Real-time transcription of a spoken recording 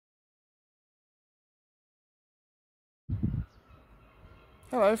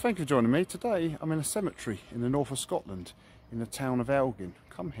Hello, thank you for joining me. Today I'm in a cemetery in the north of Scotland, in the town of Elgin.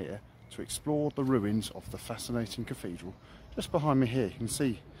 Come here to explore the ruins of the fascinating cathedral. Just behind me here you can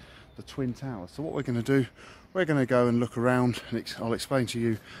see the Twin Towers. So what we're going to do, we're going to go and look around and I'll explain to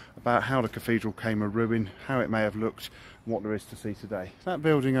you about how the cathedral came a ruin, how it may have looked and what there is to see today. That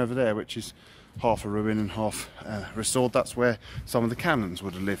building over there, which is half a ruin and half restored, that's where some of the canons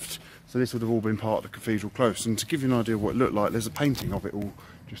would have lived. So this would have all been part of the cathedral close. And to give you an idea of what it looked like, there's a painting of it all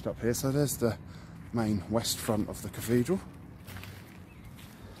just up here. So there's the main west front of the cathedral.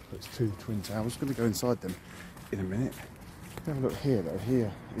 There's two twin towers. I'm going to go inside them in a minute. Have a look here though. Here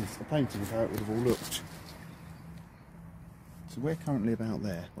is a painting of how it would have all looked. So we're currently about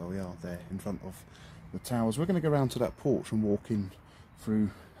there, well we are there in front of the towers. We're going to go around to that porch and walk in through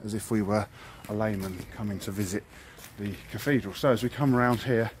as if we were a layman coming to visit the cathedral. So as we come around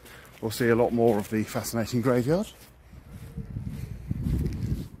here, we'll see a lot more of the fascinating graveyard.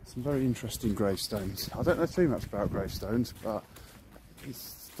 Some very interesting gravestones. I don't know too much about gravestones, but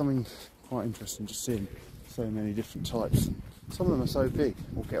it's something quite interesting just seeing so many different types. Some of them are so big,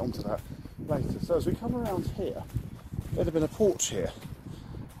 we'll get onto that later. So as we come around here, there'd have been a porch here,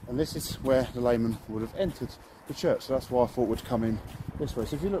 and this is where the layman would have entered the church, so that's why I thought we'd come in this way.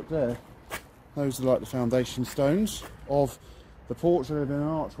 So if you look there, those are like the foundation stones of the porch. There would have been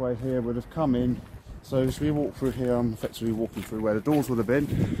an archway here, would have come in. So as we walk through here, I'm effectively walking through where the doors would have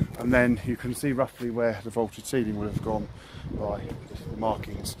been, and then you can see roughly where the vaulted ceiling would have gone by the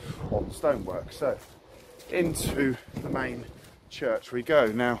markings on the stonework. So into the main church we go.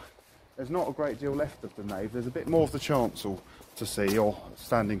 Now there's not a great deal left of the nave. There's a bit more of the chancel to see, or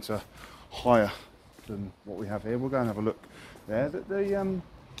standing to higher than what we have here. We'll go and have a look there. The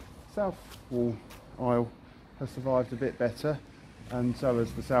south wall aisle has survived a bit better, and so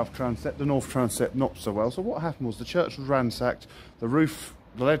has the south transept. The north transept not so well. So what happened was the church was ransacked, the roof,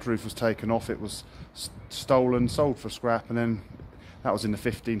 the lead roof was taken off, it was stolen, sold for scrap, and then that was in the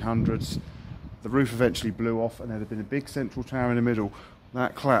 1500s. The roof eventually blew off, and there had been a big central tower in the middle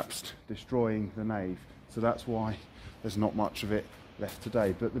that collapsed, destroying the nave. So that's why there's not much of it left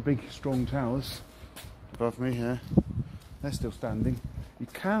today. But the big strong towers above me here, they're still standing. You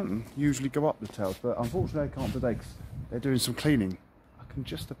can usually go up the towers, but unfortunately I can't today because they're doing some cleaning. I can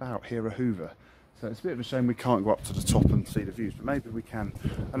just about hear a hoover. So it's a bit of a shame we can't go up to the top and see the views, but maybe we can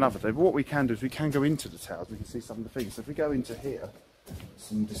another day. But what we can do is we can go into the towers, we can see some of the things. So if we go into here,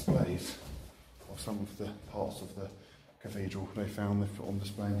 some displays of some of the parts of the cathedral they found they've put on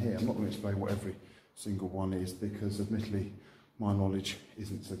display in here. I'm not going to explain what every single one is because admittedly my knowledge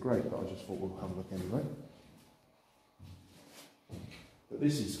isn't so great, but I just thought we'll have a look anyway. But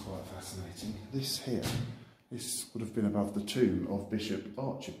this is quite fascinating. This here, this would have been above the tomb of Bishop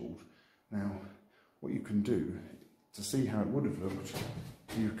Archibald. Now, what you can do to see how it would have looked,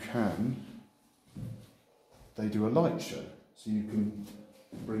 they do a light show, so you can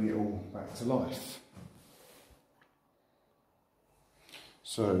bring it all back to life.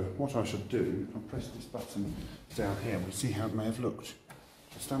 So what I should do, I'll press this button down here and we'll see how it may have looked.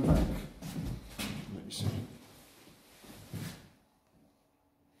 So stand back, let me see.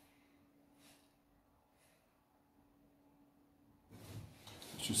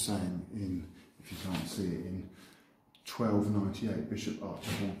 It's just saying if you can't see it, in 1298 Bishop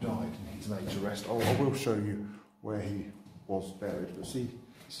Archibald died and he's laid to rest. I will show you where he was buried, but see,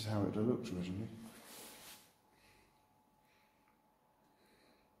 this is how it looked originally.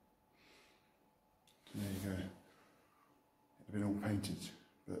 There you go. It had been all painted,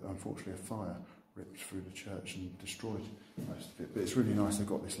 but unfortunately a fire ripped through the church and destroyed most of it. But it's really nice they've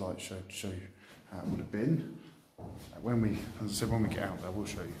got this light show to show you how it would have been. As I said, when we get out there, we'll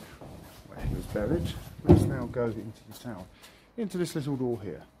show you where he was buried. Let's now go into the tower, into this little door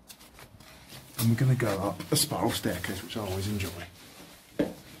here. And we're going to go up a spiral staircase, which I always enjoy.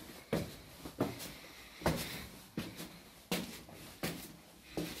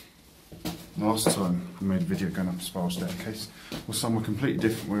 Last time we made a video going up a spiral staircase was somewhere completely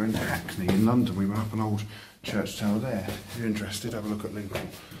different. We were in Hackney in London. We were up an old church tower there. If you're interested, have a look at the link on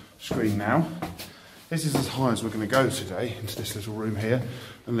screen now. This is as high as we're going to go today, into this little room here.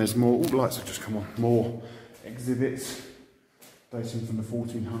 And there's more, all the lights have just come on, more exhibits dating from the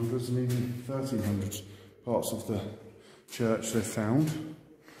 1400s and even 1300s. Parts of the church they've found.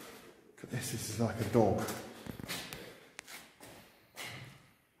 Look at this is like a dog.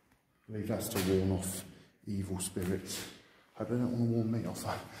 I believe that's to warn off evil spirits. Hope they don't want to warn me off.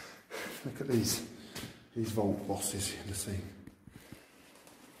 Look at these vault bosses in the scene.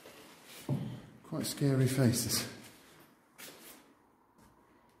 Quite scary faces.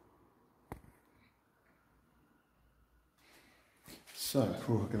 So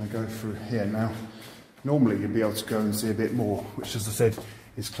we're going to go through here now. Normally you'd be able to go and see a bit more, which, as I said,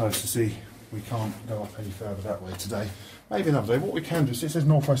 is close to see. We can't go up any further that way today. Maybe another day. What we can do is, it says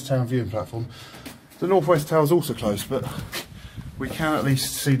Northwest Town viewing platform. The Northwest Tower is also closed, but we can at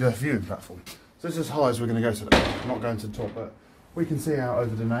least see the viewing platform. So this is as high as we're going to go today. I'm not going to the top, but we can see out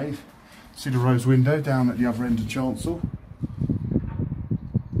over the nave. See the rose window down at the other end of chancel.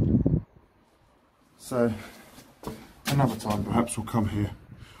 So another time perhaps we'll come here,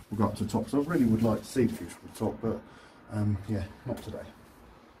 we'll go up to the top. So I really would like to see the view from the top, but yeah, not today.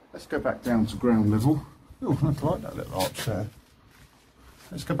 Let's go back down to ground level. Oh, I like that little arch there.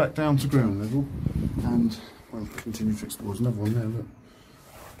 Let's go back down to ground level and we'll continue to explore. There's another one there, look.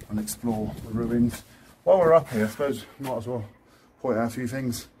 And explore the ruins. While we're up here, I suppose we might as well point out a few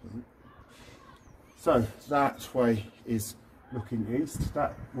things. So that way is looking east.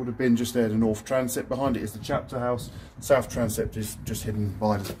 That would have been just there, the north transept. Behind it is the chapter house. The south transept is just hidden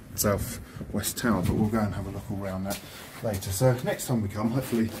by the southwest tower, but we'll go and have a look all around that later. So next time we come,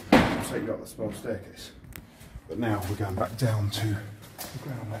 hopefully we'll take you up the spiral staircase. But now we're going back down to the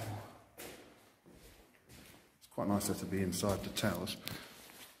ground level. It's quite nice there to be inside the towers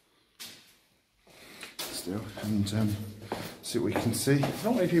still, and see what we can see. There's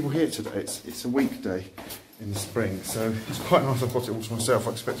not many people here today. It's a weekday in the spring, so it's quite nice. I've got it all to myself.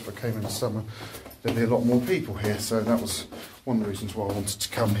 I expect if I came in the summer there'd be a lot more people here, so that was one of the reasons why I wanted to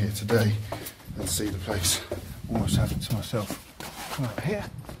come here today and see the place. Almost have it to myself. Come up here,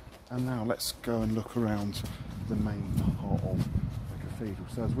 and now let's go and look around the main part of the cathedral.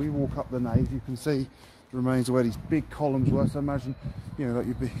 So as we walk up the nave, you can see the remains of where these big columns were. So imagine, you know, like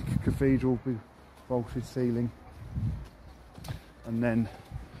your big cathedral, big vaulted ceiling. And then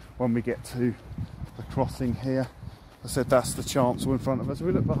when we get to the crossing here, I said that's the chancel in front of us. If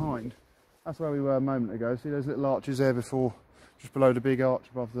we look behind, that's where we were a moment ago. See those little arches there before, just below the big arch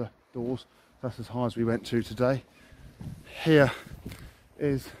above the doors? That's as high as we went to today. Here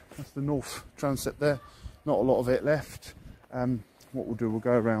is, that's the north transept there. Not a lot of it left. What we'll do, we'll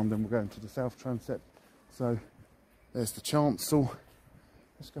go around and we'll go into the south transept. So there's the chancel.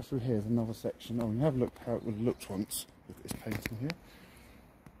 Let's go through here, there's another section. Oh, and have a look how it would have looked once. Look at this painting here.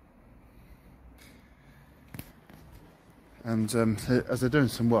 And as they're doing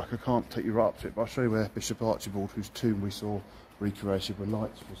some work, I can't take you right up to it, but I'll show you where Bishop Archibald, whose tomb we saw recreated with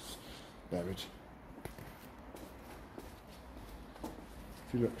lights, was buried.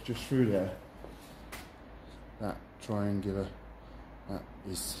 If you look just through there, that triangular, that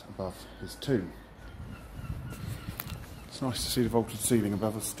is above his tomb. It's nice to see the vaulted ceiling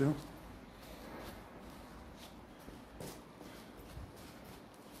above us still.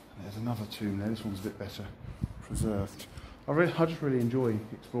 There's another tomb there. This one's a bit better preserved. I just really enjoy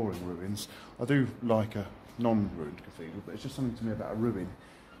exploring ruins. I do like a non-ruined cathedral, but it's just something to me about a ruin.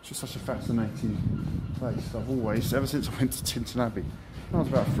 It's just such a fascinating place. I've always, ever since I went to Tinton Abbey, when I was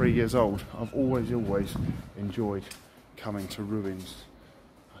about 3 years old, I've always enjoyed coming to ruins.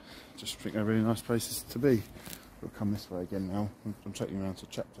 I just think they're really nice places to be. We'll come this way again now. I'm taking you around to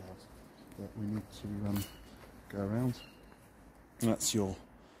Chapter House. But we need to go around. And that's your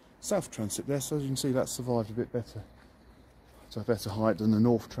south transept there. So as you can see, that's survived a bit better. So a better height than the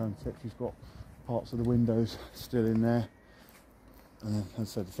north transept. You've got parts of the windows still in there. And then, as I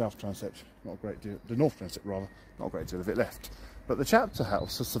said, the south transept, not a great deal. The north transept rather, not a great deal of it left. But the chapter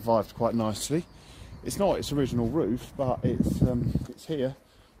house has survived quite nicely. It's not its original roof, but it's here.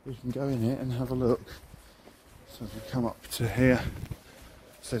 We can go in here and have a look. So as we come up to here,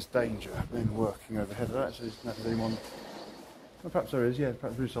 it says danger, men working overhead. There actually isn't actually anyone. Well, perhaps there is, yeah,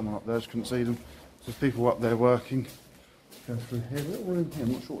 perhaps there is someone up there, I just couldn't see them. There's people up there working. Go through here, a little room here,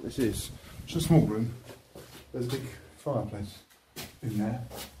 I'm not sure what this is. It's a small room. There's a big fireplace in there.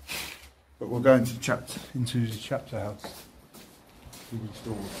 But we'll go into the chapter house.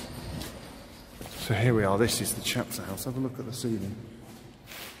 So here we are, this is the chapter house. Have a look at the ceiling.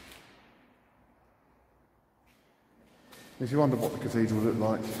 If you wonder what the cathedral looked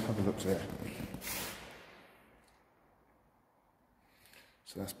like, have a look there.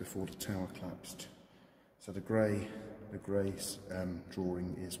 So that's before the tower collapsed. So the grey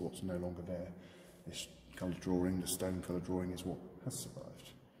drawing is what's no longer there. This coloured drawing, the stone coloured drawing, is what has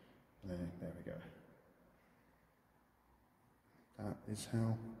survived. There we go. That is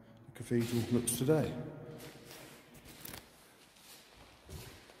how the cathedral looks today.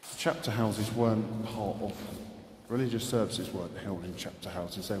 The chapter houses weren't part of religious services, weren't held in chapter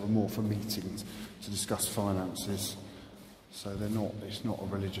houses. They were more for meetings to discuss finances. So they're not. It's not a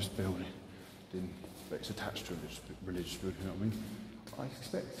religious building, but it's attached to a religious building. You know what I mean? I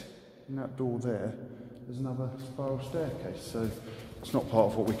expect in that door there's another spiral staircase. So it's not part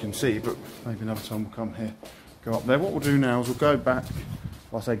of what we can see, but maybe another time we'll come here, go up there. What we'll do now is we'll go back,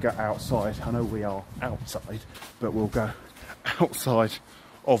 well, I say go outside, I know we are outside, but we'll go outside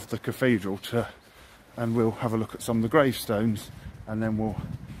of the cathedral and we'll have a look at some of the gravestones, and then we'll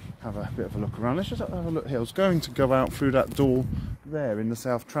have a bit of a look around. Let's just have a look here. I was going to go out through that door there in the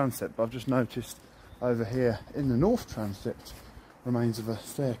south transept, but I've just noticed over here in the north transept remains of a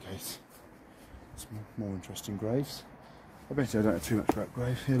staircase. Some more interesting graves. I bet you I don't know too much about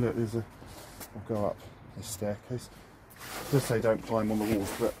grave. Here, look, I'll go up this staircase. Just say don't climb on the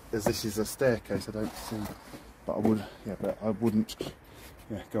walls, but as this is a staircase, I don't see. But I would, yeah, but I wouldn't,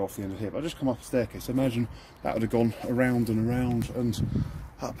 yeah, go off the end of here. But I just come up a staircase. Imagine that would have gone around and around and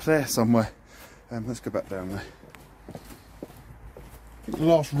up there somewhere. Let's go back down there. I think the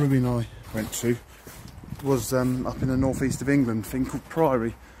last ruin I went to was up in the northeast of England, a thing called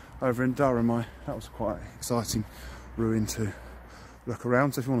Priory over in Durham. That was quite an exciting ruin to look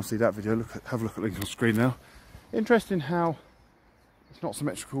around. So if you want to see that video, have a look at the link on the screen now. Interesting how it's not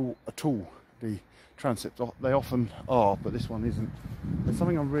symmetrical at all, the transepts. They often are, but this one isn't. There's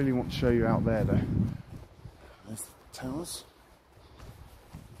something I really want to show you out there though. There's the towers.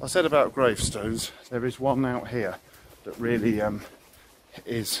 I said about gravestones, there is one out here that really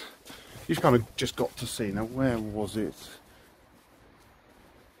is, you've kind of just got to see. Now where was it?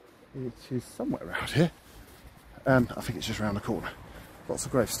 It is somewhere around here. I think it's just around the corner. Lots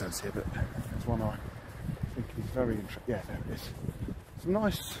of gravestones here, but there's one I think is very interesting. Yeah, there it is. Some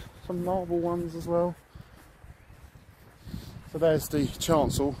nice, some marble ones as well. So there's the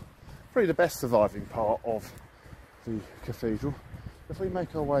chancel, probably the best surviving part of the cathedral. If we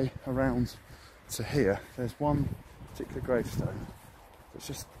make our way around to here, there's one particular gravestone that's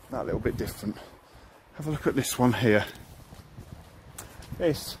just that little bit different. Have a look at this one here.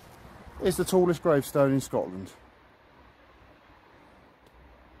 This is the tallest gravestone in Scotland.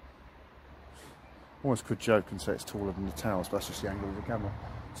 Almost could joke and say it's taller than the towers, but that's just the angle of the camera.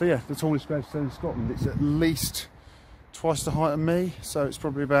 So yeah, the tallest gravestone in Scotland. It's at least twice the height of me, so it's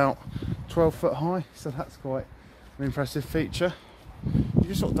probably about 12 foot high. So that's quite an impressive feature. You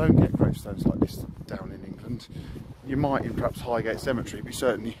just sort of don't get gravestones like this down in England. You might in perhaps Highgate Cemetery, but you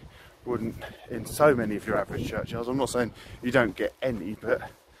certainly wouldn't in so many of your average churchyards. I'm not saying you don't get any, but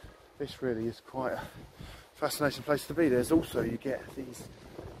this really is quite a fascinating place to be. There's also, you get these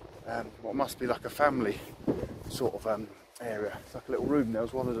what must be like a family sort of area. It's like a little room. There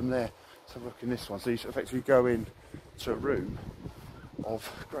was one of them there. Let's have a look in this one. So you effectively go in to a room of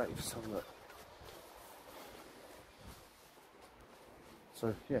graves. Have a look.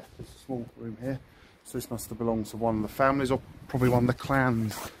 So yeah, there's a small room here. So this must have belonged to one of the families, or probably one of the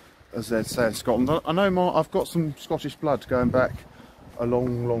clans, as they'd say in Scotland. I know I've got some Scottish blood going back a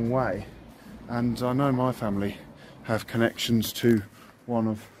long, long way, and I know my family have connections to one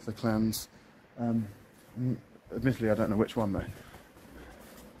of the clans. Admittedly, I don't know which one though.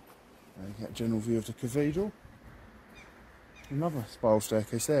 You get a general view of the cathedral. Another spiral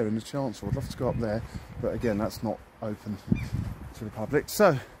staircase there in the chancel. I'd love to go up there, but again, that's not open to the public.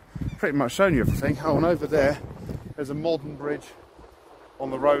 So, pretty much shown you everything. Oh, and over there's a modern bridge on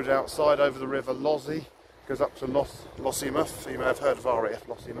the road outside over the river Lossie. Goes up to Lossiemouth. So you may have heard of RAF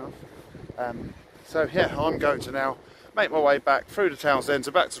Lossiemouth. So yeah, I'm going to now make my way back through the town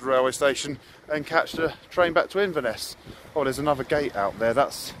centre, back to the railway station, and catch the train back to Inverness. Oh, there's another gate out there.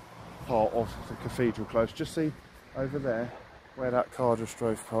 That's part of the cathedral close. Just see over there where that car just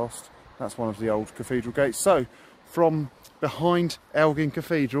drove past. That's one of the old cathedral gates. So, from behind Elgin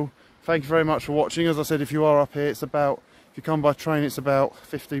Cathedral, thank you very much for watching. As I said, if you are up here, if you come by train, it's about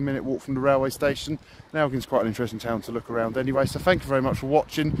a 15-minute walk from the railway station. And Elgin's quite an interesting town to look around anyway. So thank you very much for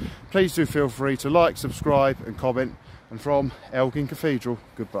watching. Please do feel free to like, subscribe and comment. And from Elgin Cathedral,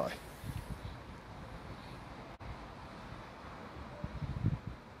 goodbye.